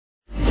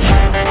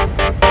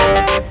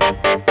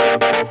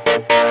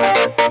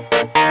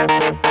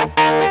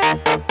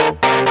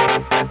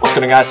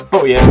guys,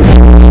 but yeah.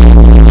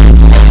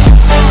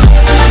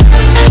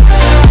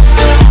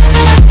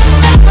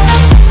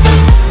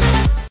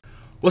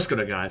 What's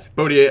going on, guys?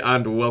 Bodhi here,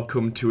 and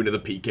welcome to another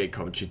PK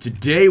commentary.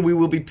 Today we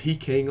will be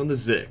PKing on the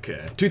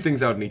Zerker. Two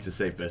things I would need to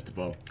say first of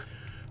all.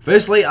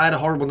 Firstly, I had a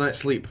horrible night's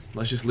sleep.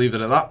 Let's just leave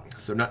it at that.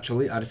 So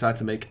naturally, I decided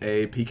to make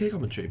a PK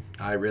commentary.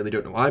 I really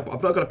don't know why, but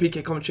I've not got a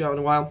PK commentary out in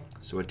a while,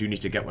 so I do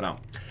need to get one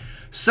out.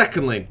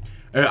 Secondly,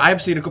 I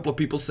have seen a couple of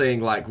people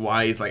saying, like,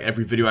 why is, like,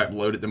 every video I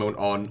upload at the moment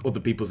on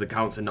other people's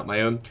accounts and not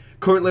my own?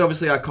 Currently,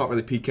 obviously, I can't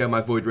really PK on my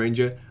Void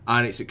Ranger,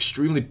 and it's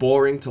extremely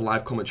boring to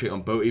live commentate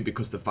on Boaty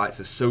because the fights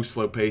are so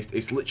slow-paced.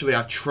 It's literally,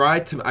 I've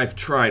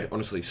tried,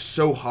 honestly,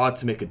 so hard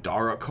to make a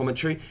Dark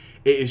commentary.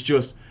 It is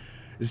just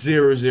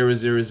 0, 0,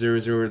 0, 0,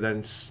 0,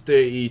 then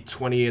 30,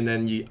 20, and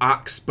then you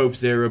axe, both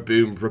 0,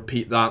 boom,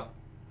 repeat that,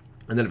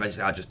 and then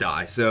eventually I just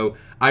die. So,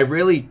 I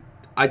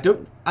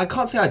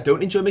can't say I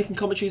don't enjoy making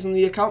commentaries on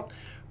the account,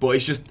 but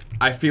it's just,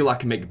 I feel I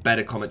can make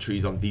better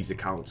commentaries on these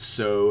accounts.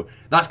 So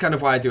that's kind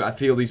of why I do it. I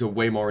feel these are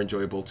way more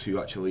enjoyable to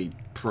actually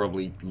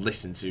probably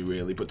listen to,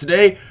 really. But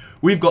today,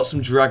 we've got some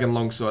Dragon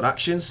Longsword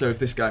action. So if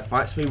this guy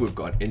fights me, we've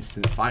got an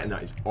instant fight, and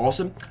that is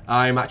awesome.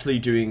 I'm actually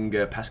doing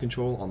pest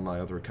control on my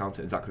other account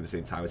at exactly the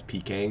same time as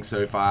PKing. So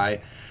if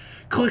I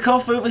click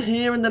off over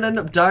here and then end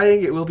up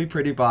dying, it will be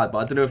pretty bad. But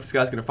I don't know if this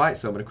guy's going to fight,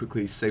 so I'm going to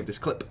quickly save this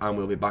clip, and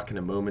we'll be back in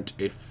a moment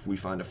if we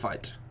find a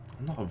fight.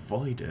 I'm not a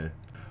voider.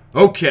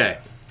 Okay.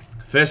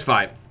 First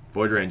fight,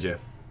 Void Ranger.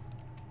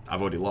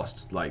 I've already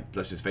lost. Like,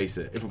 let's just face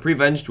it. If we're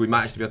pre-venged, we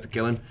might actually be able to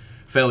kill him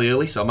fairly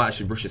early, so I might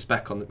actually rush a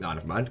spec on the... No,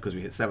 never mind, because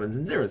we hit 7s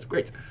and 0s.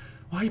 Great.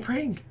 Why are you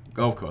praying?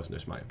 Oh, of course, no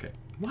smite. Okay.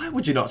 Why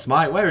would you not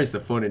smite? Where is the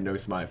fun in no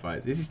smite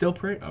fights? Is he still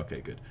praying? Okay,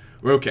 good.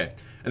 We're okay.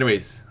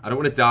 Anyways, I don't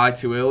want to die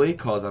too early,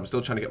 because I'm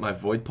still trying to get my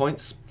Void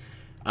points.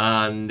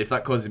 And if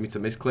that causes me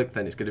to misclick,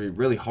 then it's going to be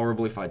really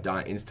horrible if I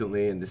die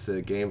instantly in this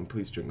game.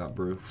 Please drink that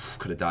brew.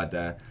 Could have died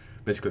there.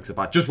 Misclicks are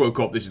bad. Just woke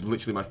up. This is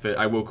literally my first.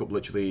 I woke up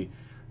literally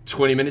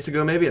 20 minutes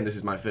ago, maybe, and this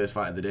is my first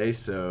fight of the day.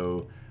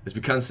 So, as we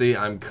can see,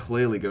 I'm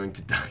clearly going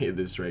to die at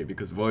this rate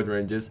because Void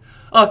Rangers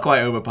are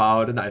quite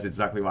overpowered, and that is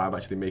exactly why I'm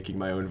actually making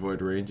my own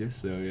Void Ranger.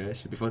 So, yeah, it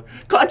should be fun.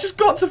 God, I just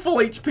got to full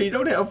HP.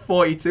 Don't hit a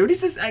 42.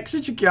 Who's this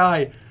extra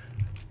guy?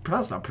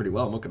 Pronounced that pretty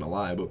well, I'm not going to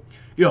lie, but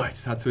yeah, I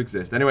just had to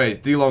exist. Anyways,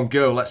 D-Long,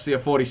 go. Let's see a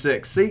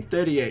 46. See?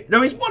 38.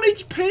 No, he's 1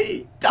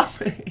 HP. Damn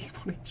it. He's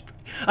 1 HP.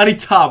 And he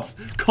tabs.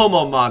 Come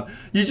on, man.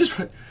 You just...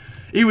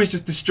 He was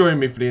just destroying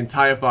me for the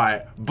entire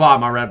fight.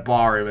 Bam, I red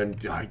bar him, and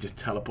he just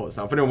teleports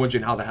down. For anyone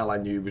wondering how the hell I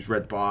knew he was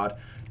red barred,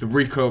 the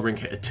recoil ring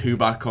hit a 2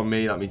 back on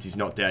me. That means he's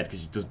not dead,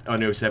 because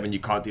on 07 you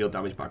can't deal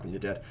damage back when you're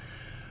dead.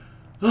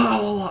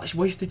 Oh, that's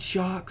wasted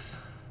sharks.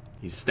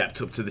 He's stepped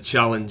up to the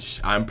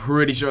challenge. I'm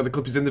pretty sure the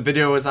clip is in the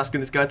video. I was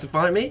asking this guy to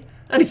fight me,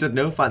 and he said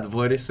no, fight the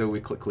Voidist. So we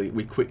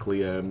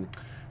quickly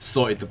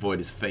sorted the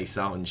Voidist face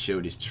out and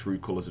showed his true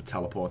colours of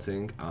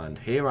teleporting. And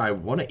here I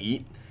want to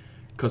eat.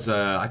 Because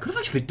I could have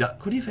actually done...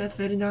 Could he have hit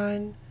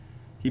 39?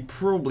 He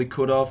probably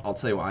could have. I'll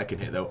tell you what I can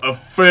hit, though. A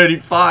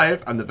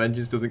 35! And the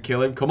Vengeance doesn't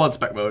kill him. Come on,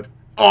 spec mode.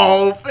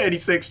 Oh,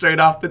 36 straight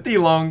after.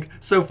 D-Long.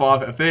 So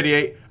far, a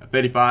 38, a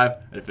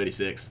 35, and a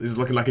 36. This is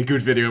looking like a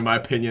good video, in my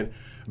opinion.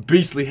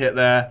 Beastly hit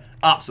there.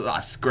 Absolutely.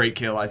 That's a great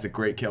kill. That's a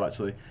great kill,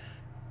 actually.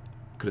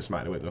 Could have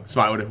smited a whip, though.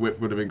 Smite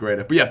would have been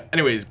greater. But yeah,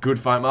 anyways, good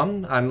fight,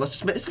 man. And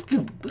let's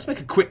make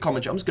a quick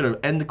commentary. I'm just going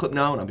to end the clip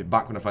now, and I'll be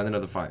back when I find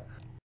another fight.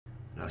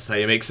 That's how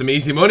you make some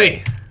easy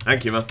money.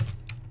 Thank you, man.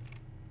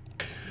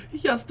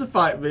 He has to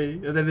fight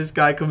me, and then this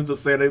guy comes up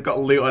saying I've got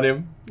loot on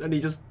him, and he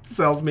just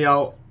sells me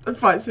out and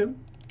fights him.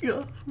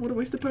 Yeah, what a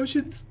waste of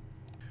potions.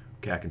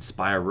 Okay, I can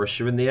spy a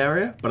rusher in the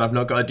area, but I've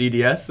not got a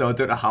DDS, so I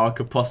don't know how I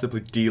could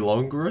possibly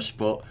D-Long rush,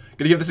 but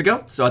gonna give this a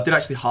go. So I did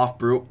actually half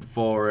brew up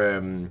before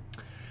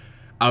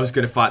I was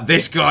gonna fight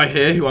this guy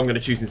here, who I'm gonna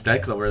choose instead,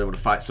 because I really want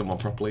to fight someone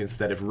properly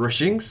instead of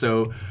rushing,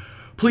 so...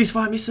 Please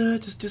fight me, sir.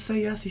 Just say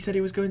yes. He said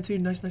he was going to.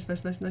 Nice, nice,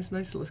 nice, nice, nice,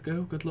 nice. Let's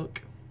go. Good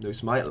luck. No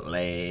smite.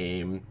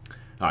 Lame.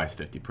 Alright,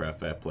 50 prayer.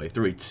 Fair play.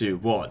 3, 2,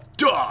 1.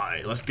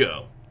 Die! Let's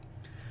go.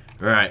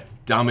 Alright.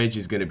 Damage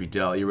is going to be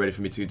dealt. Are you ready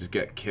for me to just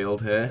get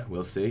killed here?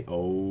 We'll see.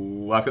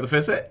 Oh, I've got the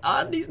first hit.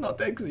 And he's not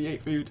dead because he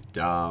ate food.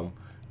 Damn. Alright,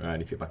 I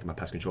need to get back in my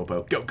pest control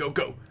boat. Go, go,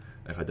 go.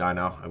 If I die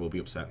now, I will be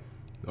upset.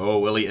 Oh,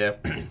 we'll eat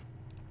it.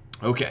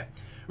 Okay.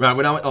 Right,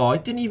 when oh,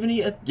 it didn't even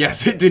eat a...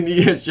 Yes, it didn't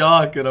eat a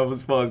shark, and I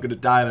was going to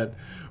die then.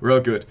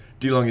 Real good.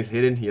 D-Long is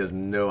hidden. He has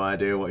no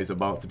idea what is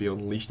about to be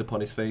unleashed upon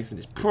his face, and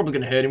it's probably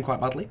going to hurt him quite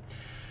badly.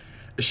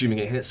 Assuming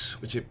it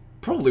hits, which it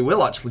probably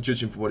will, actually,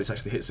 judging for what it's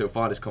actually hit so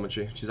far, this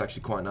commentary, which is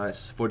actually quite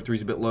nice. 43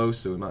 is a bit low,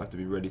 so we might have to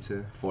be ready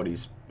to...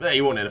 40s... Eh,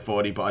 you won't hit a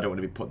 40, but I don't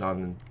want to be put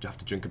down and have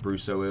to drink a brew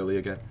so early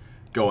again.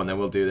 Go on, then,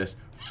 we'll do this.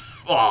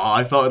 Oh,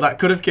 I thought that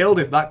could have killed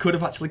him. That could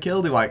have actually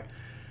killed him, like...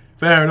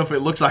 Fair enough, it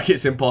looks like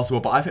it's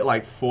impossible, but I've hit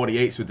like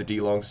 48s with the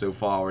D-Long so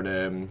far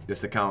in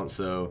this account,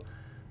 so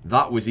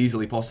that was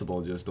easily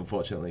possible, just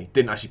unfortunately.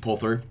 Didn't actually pull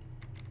through.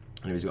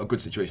 Anyways, got a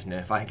good situation here.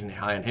 If I can hit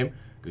high on him,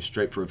 go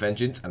straight for a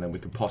Vengeance, and then we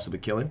could possibly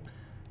kill him.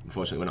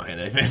 Unfortunately, we're not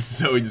hitting anything,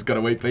 so we just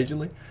gotta wait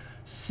patiently.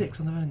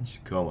 6 on the Venge.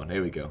 Come on,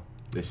 here we go.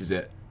 This is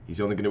it. He's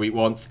only going to eat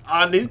once.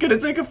 And he's going to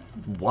take a...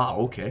 Wow,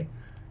 okay.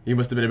 He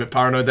must have been a bit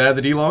paranoid there,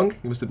 the D-Long.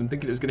 He must have been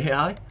thinking it was going to hit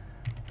high.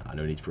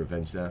 No need for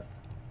revenge there.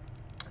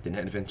 Didn't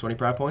hit anything. 20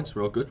 prayer points.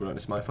 We're all good. We're not in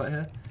a smite fight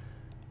here.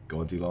 Go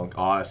on, D-Long.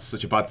 Oh, that's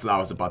such a bad... That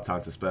was a bad time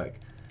to spec.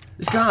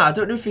 This guy, I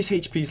don't know if his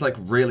HP is like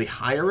really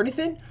high or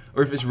anything,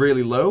 or if it's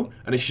really low,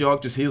 and his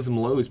shark just heals him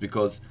loads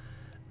because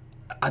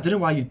I don't know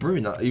why you'd brew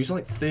in that. He was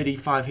like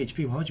 35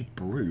 HP. Why would you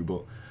brew?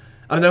 But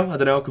I don't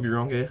know. I could be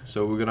wrong here.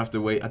 So we're gonna have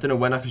to wait. I don't know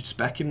when I could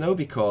spec him though,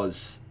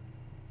 because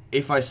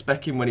if I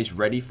spec him when he's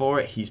ready for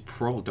it, he's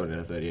probably... Don't hit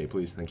a 38,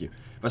 please. Thank you.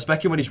 If I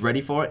spec him when he's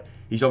ready for it,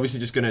 he's obviously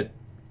just gonna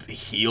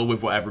heal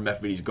with whatever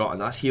method he's got,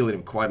 and that's healing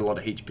him quite a lot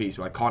of HP.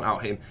 So I can't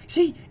out him.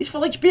 See, he's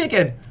full HP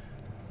again.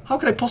 How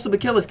can I possibly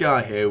kill this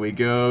guy? Here we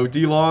go.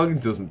 D-Long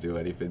doesn't do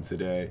anything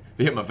today. If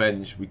he hit my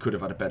Venge, we could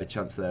have had a better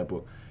chance there,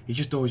 but he's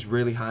just always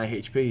really high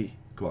HP.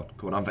 Come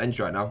on, I'm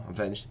Venged right now. I'm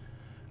Venged.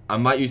 I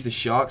might use the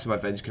Shark so my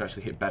Venge can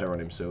actually hit better on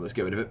him, so let's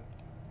get rid of it.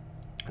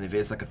 And if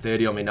it's like a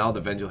 30 on me now,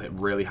 the Venge will hit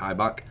really high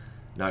back.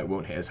 Now it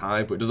won't hit as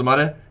high, but it doesn't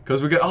matter,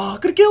 because we're going to... Oh, I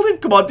could have killed him!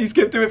 Come on,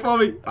 D-Skip, do it for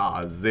me!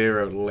 Ah,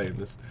 0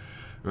 lameness.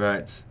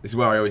 Right, this is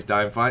where I always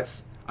die in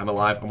fights. I'm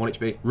alive, I'm 1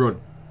 HP. Run.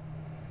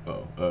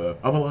 Oh,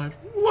 I'm alive.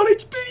 1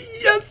 HP,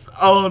 yes!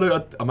 Oh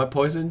no, am I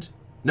poisoned?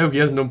 No, he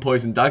has an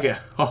unpoisoned dagger.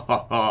 Ha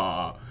ha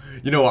ha.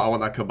 You know what, I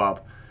want that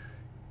kebab.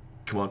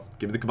 Come on,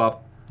 give me the kebab.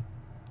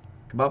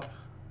 Kebab.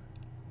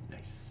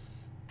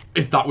 Nice.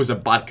 If that was a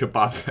bad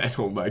kebab then,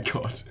 oh my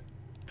god.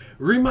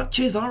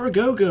 Rematches are a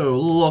go-go.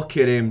 Look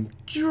at him,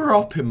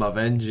 dropping my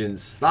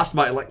vengeance. That's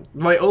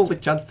my only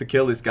chance to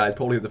kill this guy is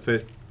probably in the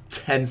first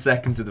 10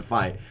 seconds of the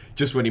fight.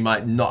 Just when he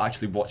might not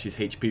actually watch his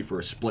HP for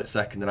a split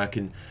second, and I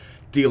can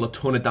deal a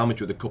ton of damage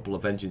with a couple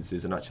of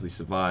vengeances and actually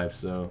survive.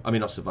 So, I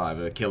mean, not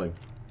survive, kill him.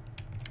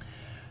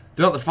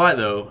 Throughout the fight,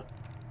 though,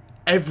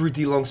 every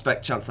D-Long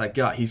spec chance I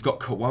got, he's got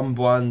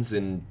Kawambwans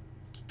and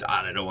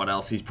I don't know what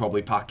else he's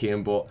probably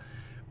packing, but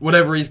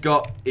whatever he's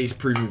got, he's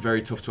proving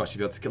very tough to actually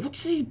be able to kill. Look,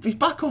 he's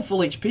back on full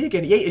HP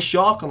again. He ate a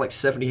shark on like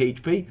 70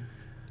 HP.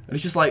 And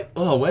he's just like,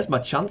 oh, where's my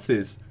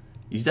chances?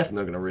 He's definitely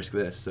not going to risk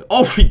this. So,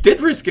 oh, he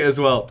did risk it as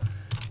well.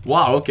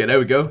 Wow, okay, there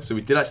we go. So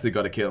we did actually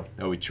got a kill.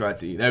 Oh, we tried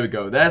to eat. There we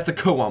go. There's the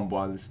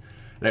Kawambwans.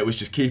 And it was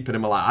just keeping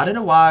him alive. I don't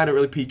know why I don't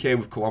really PK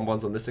with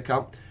Kawambwans on this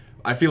account.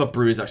 I feel like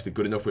Brew is actually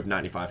good enough with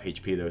 95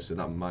 HP though, so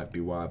that might be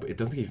why. But I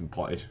don't think he even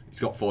potted. He's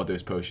got 4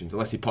 dose potions,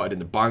 unless he potted in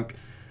the bank.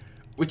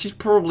 Which is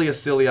probably a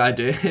silly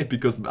idea,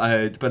 because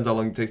it depends how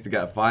long it takes to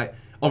get a fight.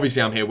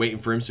 Obviously, I'm here waiting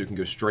for him so he can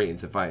go straight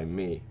into fighting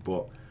me.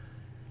 But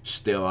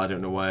still, I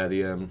don't know why I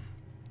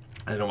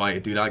don't know why you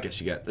do that. I guess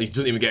you get... He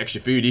doesn't even get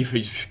extra food either,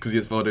 just because he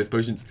has 4 dose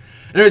potions.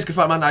 Anyways, good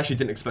fight, man. I actually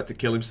didn't expect to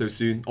kill him so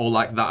soon, or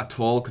like that at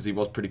all, because he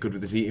was pretty good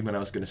with his eating when I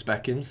was going to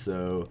spec him.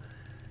 So,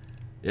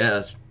 yeah,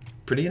 that's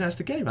pretty nice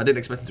to get him. I didn't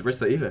expect him to risk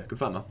that either. Good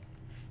fight, man.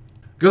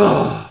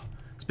 God,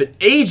 it's been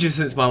ages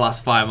since my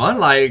last fight, man.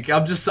 Like,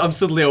 I'm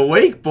suddenly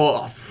awake,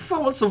 but I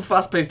want some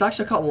fast-paced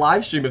action. I can't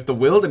live stream if the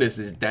wilderness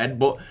is dead.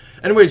 But,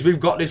 anyways, we've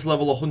got this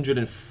level 100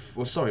 and...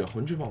 Well, sorry,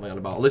 100? What am I on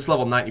about? This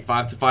level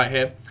 95 to fight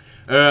here.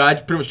 I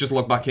pretty much just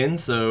logged back in,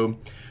 so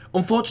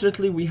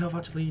unfortunately we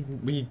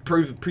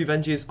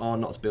pre-venges are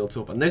not built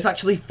up, and there's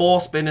actually 4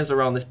 spinners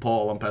around this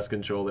portal on pest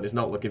control, and it's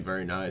not looking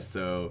very nice,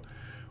 so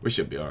we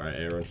should be alright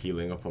here on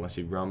healing up unless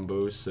he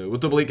Rambos. So we'll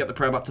double get the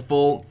prayer back to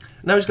full.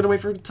 Now we're just going to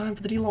wait for time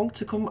for the D-Long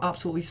to come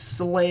absolutely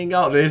slaying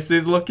out. This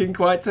is looking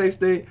quite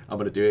tasty. I'm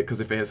going to do it because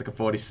if it hits like a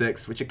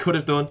 46, which it could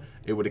have done,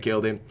 it would have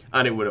killed him,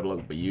 and it would have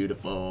looked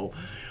beautiful.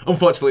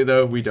 Unfortunately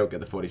though, we don't get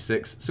the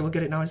 46, so we'll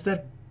get it now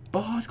instead.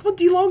 Oh, come on,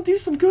 D-Long, do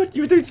some good.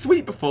 You were doing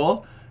sweet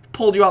before.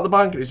 Pulled you out the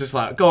bank, and it's just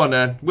like, go on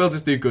then. We'll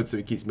just do good so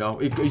he keeps me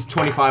out. He's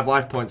 25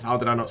 life points. How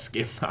did I not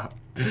skip that?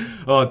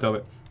 Oh, damn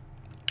it.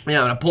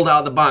 Yeah, and I pulled out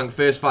of the bank.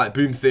 First fight,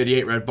 boom,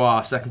 38 red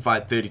bar. Second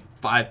fight,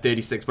 35,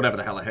 36, whatever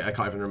the hell I hit. I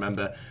can't even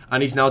remember.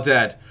 And he's now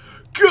dead.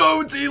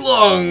 Go,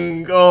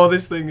 D-Long! Oh,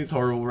 this thing is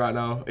horrible right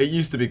now. It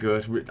used to be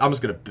good. I'm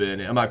just going to burn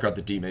it. I might grab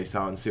the D-Mace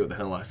out and see what the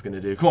hell that's going to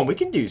do. Come on, we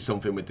can do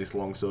something with this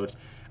longsword.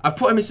 I've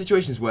put him in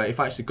situations where if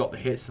I actually got the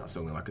hits, that's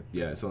only like a,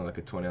 yeah, it's only like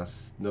a 20.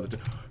 That's another,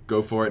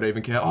 go for it, don't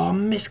even care. Oh, I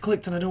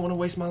misclicked and I don't want to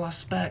waste my last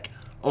spec.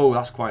 Oh,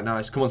 that's quite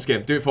nice. Come on,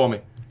 Skim, do it for me.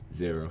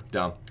 0,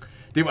 down.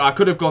 Dude, I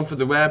could have gone for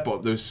the rare,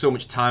 but there's so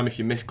much time if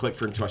you misclick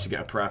for him to actually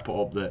get a prayer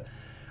put up that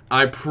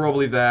I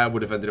probably there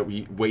would have ended up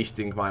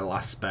wasting my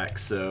last spec,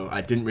 so I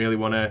didn't really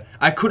want to...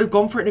 I could have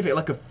gone for it if it hit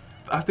like a...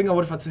 I think I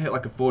would have had to hit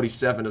like a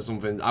 47 or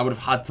something. I would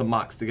have had to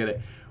max to get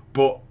it,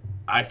 but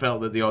I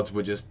felt that the odds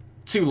were just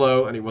too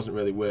low and it wasn't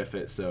really worth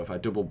it. So if I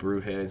double brew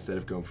here instead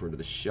of going for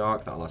another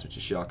shark, that allows me to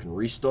shark and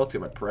restore to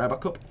get my prayer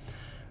back up,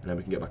 and then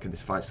we can get back in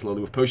this fight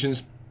slowly with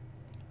potions,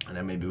 and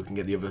then maybe we can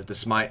get the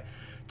smite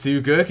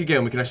to Gurk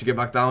again. We can actually get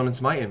back down and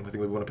smite him. I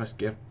think we want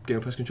to game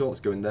of pest control.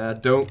 Let's go in there.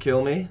 Don't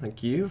kill me.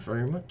 Thank you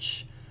very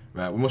much.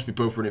 Right, we must be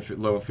both running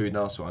low on food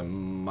now, so I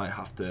might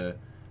have to...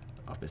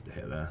 I've missed a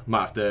hit there.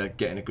 Might have to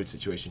get in a good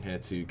situation here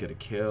to get a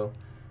kill.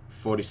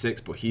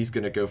 46, but he's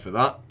going to go for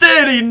that.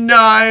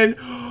 39!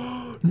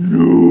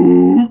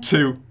 No!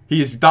 2.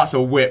 That's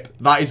a whip.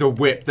 That is a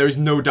whip. There is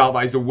no doubt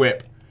that is a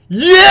whip.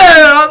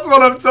 Yeah, that's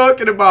what I'm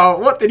talking about.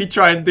 What did he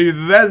try and do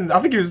then? I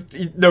think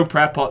no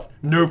prayer pots.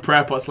 No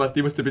prayer pots left.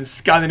 He must have been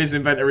scanning his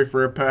inventory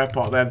for a prayer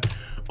pot then.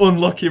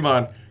 Unlucky,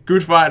 man.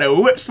 Good fight. A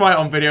whip smite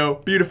on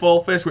video.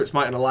 Beautiful. First whip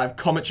smite on a live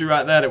commentary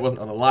right there. It wasn't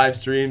on a live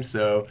stream,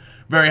 so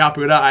very happy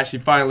with that. I actually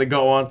finally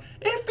got one.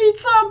 If he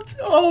tapped.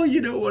 Oh,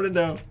 you don't want to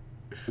know.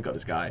 We got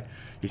this guy.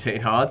 He's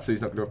hitting hard, so he's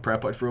not going to have prayer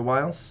pot for a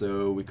while.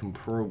 So we can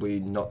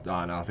probably not.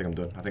 Ah, no, I think I'm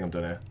done. I think I'm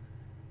done here.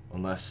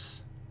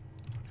 Unless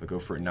if I go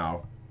for it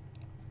now.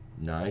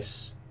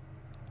 Nice.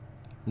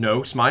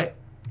 No, smite.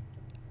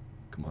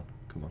 Come on,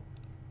 come on.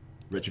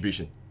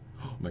 Retribution.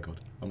 Oh my god,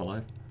 I'm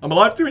alive. I'm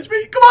alive, 2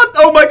 HP. Come on.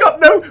 Oh my god,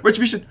 no.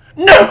 Retribution.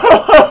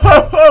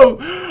 No!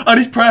 And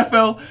his prayer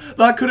fell.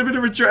 That could have been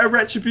a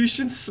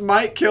retribution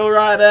smite kill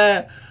right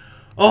there.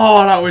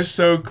 Oh, that was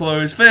so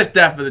close. First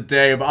death of the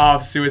day, but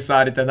I've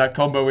suicided then. That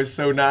combo was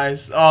so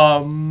nice.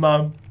 Oh,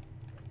 man.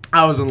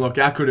 I was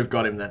unlucky. I could have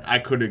got him then. I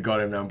could have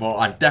got him then. But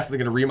I'm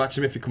definitely going to rematch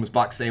him if he comes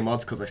back. Same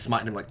odds because I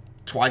smited him like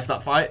twice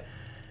that fight.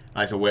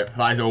 That is a whip.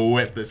 That is a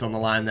whip that's on the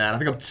line there. I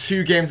think I'm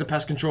 2 games of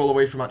pest control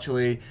away from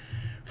actually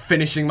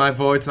finishing my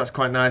void. So that's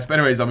quite nice. But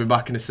anyways, I'll be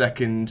back in a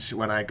second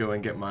when I go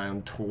and get my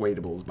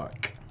untradeables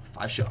back.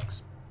 5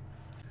 sharks.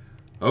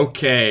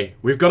 Okay,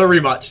 we've got a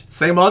rematch.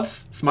 Same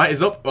odds. Smite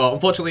is up. Well,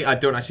 unfortunately, I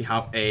don't actually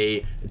have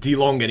a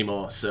D-Long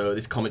anymore, so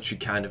this commentary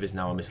kind of is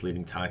now a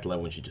misleading title.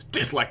 Everyone should just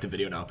dislike the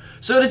video now.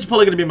 So this is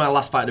probably going to be my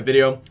last fight of the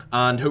video,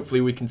 and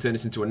hopefully we can turn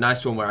this into a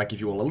nice one where I give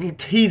you all a little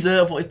teaser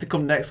of what is to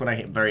come next when I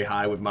hit very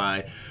high with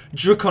my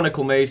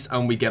Draconical Mace,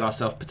 and we get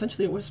ourselves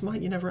potentially a Whip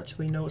Smite. You never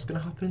actually know what's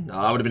going to happen.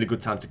 Oh, that would have been a good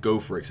time to go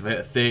for it, because if I hit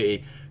a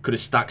 30, could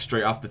have stacked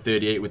straight after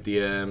 38 with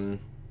the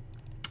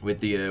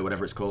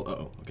whatever it's called.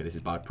 Uh-oh, okay, this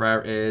is bad.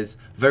 Prayer is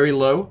very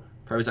low.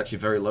 Prayer is actually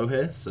very low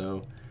here,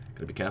 so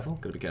gotta be careful,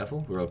 gotta be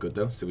careful. We're all good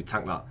though, so we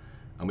tank that.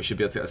 And we should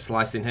be able to get a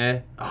slice in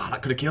here. Ah,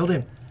 that could have killed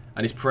him.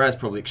 And his prayer is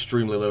probably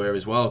extremely low here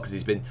as well, because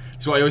he's been,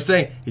 that's what I always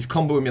say, he's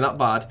comboing me that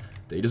bad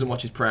that he doesn't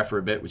watch his prayer for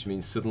a bit, which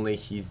means suddenly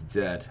he's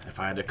dead.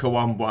 If I had a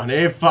Kawamban,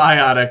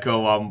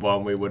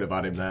 we would have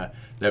had him there.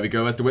 There we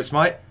go, there's the Whip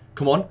Smite.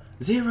 Come on.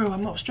 0,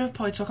 I'm not a strength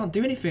point, so I can't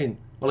do anything.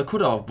 Well, I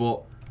could have,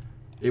 but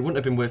it wouldn't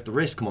have been worth the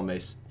risk. Come on,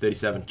 Mace.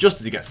 37. Just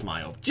as he gets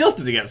smite up. Just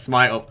as he gets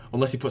smite up.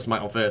 Unless he puts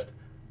smite on first.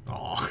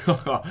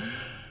 Oh,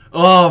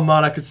 oh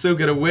man, I could still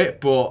get a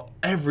whip, but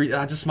I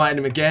just smited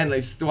him again.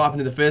 Like, what happened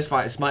in the first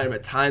fight, I smited him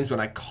at times when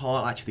I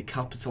can't actually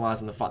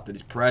capitalize on the fact that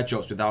his prayer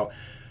drops without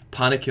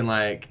panicking.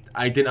 Like,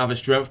 I didn't have a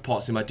strength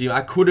pots in my team.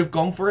 I could have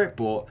gone for it,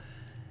 but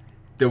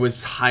there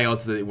was high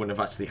odds that it wouldn't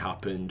have actually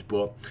happened,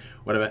 but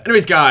whatever.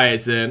 Anyways,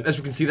 guys, as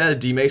we can see there, the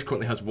D-Mace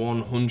currently has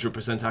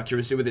 100%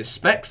 accuracy with its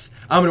specs.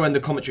 I'm going to end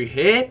the commentary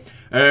here.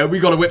 We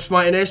got a Whip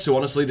Smite in here, so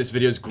honestly, this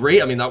video is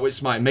great. I mean, that Whip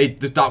Smite made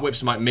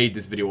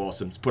this video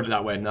awesome, to put it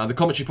that way. Now, the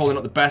commentary probably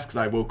not the best, because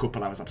I woke up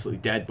and I was absolutely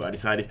dead, but I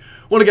decided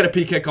I want to get a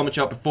PK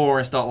commentary out before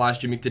I start live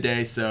streaming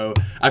today, so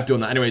I've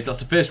done that. Anyways, that's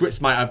the first Whip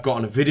Smite I've got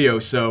on a video,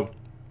 so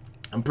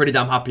I'm pretty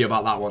damn happy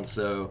about that one.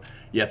 So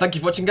yeah, thank you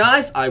for watching,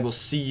 guys. I will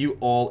see you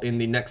all in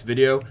the next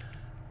video.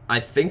 I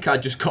think I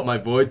just got my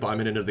void, but I'm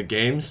in another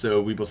game, so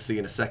we will see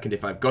in a second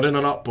if I've got it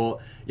or not. But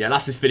yeah,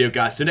 that's this video,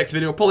 guys. So next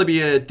video will probably be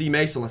a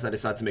D-Mace, unless I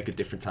decide to make a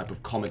different type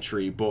of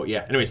commentary. But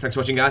yeah, anyways, thanks for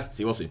watching, guys.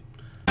 See you all soon.